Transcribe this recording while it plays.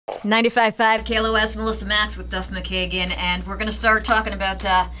95.5 KLOS, Melissa Maxx with Duff McKagan, and we're going to start talking about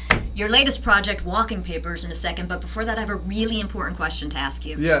your latest project, Walking Papers, in a second. But before that, I have a really important question to ask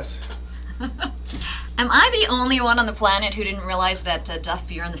you. Yes. Am I the only one on the planet who didn't realize that Duff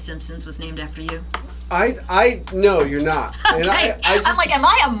Beer on The Simpsons was named after you? No, you're not. Okay. And I'm like, am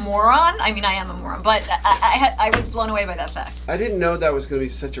I a moron? I mean, I am a moron, but I was blown away by that fact. I didn't know that was going to be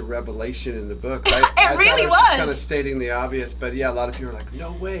such a revelation in the book. It really was. Just kind of stating the obvious, but yeah, a lot of people are like,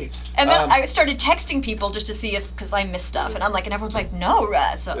 no way. And then I started texting people just to see if, because I missed stuff, and I'm like, and everyone's like, no,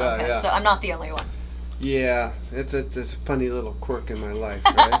 so so I'm not the only one. Yeah, it's a funny little quirk in my life,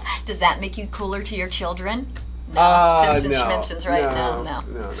 right? Does that make you cooler to your children? No. Simpsons, no. Schmimpsons, right? No.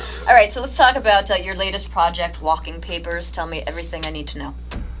 All right, so let's talk about your latest project, Walking Papers. Tell me everything I need to know.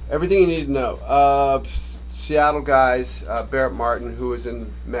 Everything you need to know. Seattle guys, Barrett Martin, who was in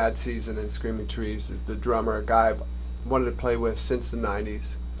Mad Season and Screaming Trees, is the drummer, a guy I've wanted to play with since the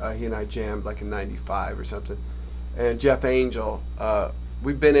 90s. He and I jammed like in 95 or something. And Jeff Angel,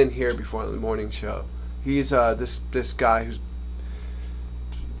 we've been in here before on the morning show. He's this guy who's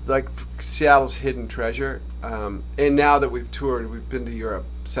like Seattle's hidden treasure. And now that we've toured, we've been to Europe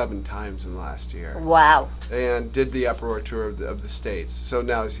 7 times in the last year. Wow. And did the Uproar tour of the States. So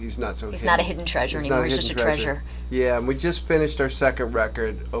now he's not so He's hidden. not a hidden treasure anymore. He's just a treasure. Yeah, and we just finished our second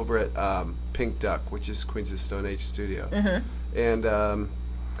record over at Pink Duck, which is Queens of Stone Age studio. Mm-hmm. And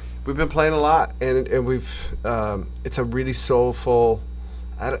we've been playing a lot, and we've it's a really soulful.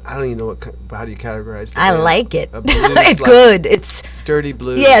 I don't even know how do you categorize it. I like it. It's like good. It's dirty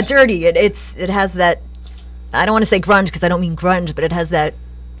blues. Yeah, dirty. It has that. I don't want to say grunge because I don't mean grunge, but it has that.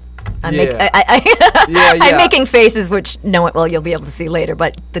 I'm making faces, which you'll be able to see later.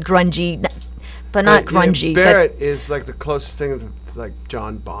 But the grungy, but not grungy. Barrett is like the closest thing to like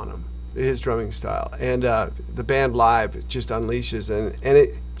John Bonham, his drumming style, and the band live it just unleashes, and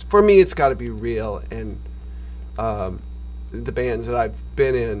it for me it's got to be real, and the bands that I've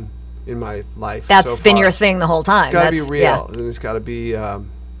been in my life. That's been your thing the whole time. It's got to be real, and it's got to be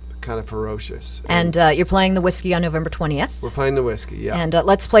kind of ferocious. And you're playing the Whiskey on November 20th. We're playing the Whiskey, yeah. And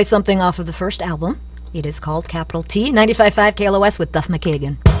let's play something off of the first album. It is called Capital T, 95.5 KLOS with Duff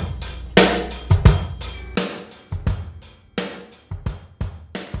McKagan.